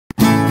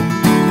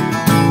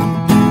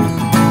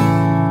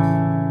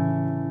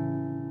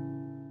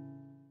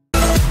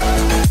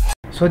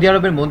Saudi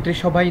আরবের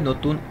মন্ত্রিসভায়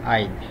নতুন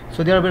আইন।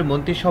 সৌদি আরবের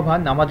মন্ত্রিসভা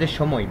নামাজের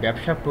সময়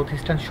ব্যবসা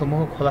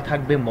প্রতিষ্ঠানসমূহ খোলা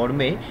থাকবে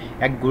মর্মে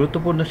এক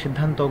গুরুত্বপূর্ণ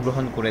সিদ্ধান্ত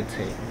গ্রহণ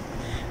করেছে।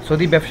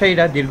 সৌদি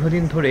ব্যবসায়ীরা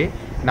দীর্ঘদিন ধরে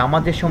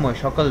নামাজের সময়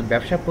সকল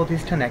ব্যবসা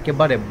প্রতিষ্ঠান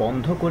একেবারে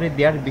বন্ধ করে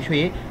দেওয়ার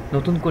বিষয়ে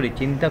নতুন করে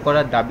চিন্তা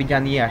করার দাবি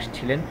জানিয়ে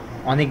আসছিলেন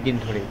অনেক দিন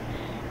ধরে।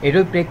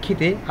 এরই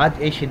প্রেক্ষিতে আজ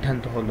এই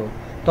সিদ্ধান্ত হলো।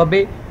 তবে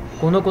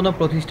কোনো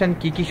প্রতিষ্ঠান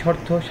কী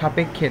শর্ত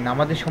সাপেক্ষে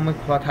নামাজের সময়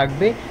খোলা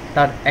থাকবে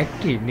তার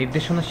একটি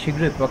নির্দেশনা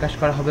শীঘ্রই প্রকাশ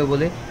করা হবে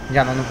বলে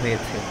জানানো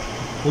হয়েছে।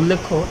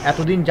 উল্লেখ্য,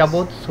 এতদিন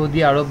যাবৎ সৌদি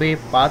আরবে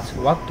 5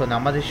 ওয়াক্ত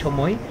নামাজের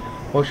সময়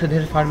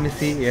ওষুধের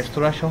ফার্মেসি,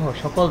 রেস্তোরাঁ সহ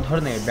সকল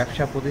ধরনের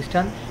ব্যবসা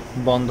প্রতিষ্ঠান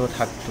বন্ধ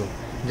থাকত,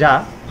 যা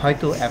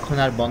হয়তো এখন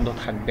আর বন্ধ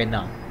থাকবে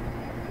না।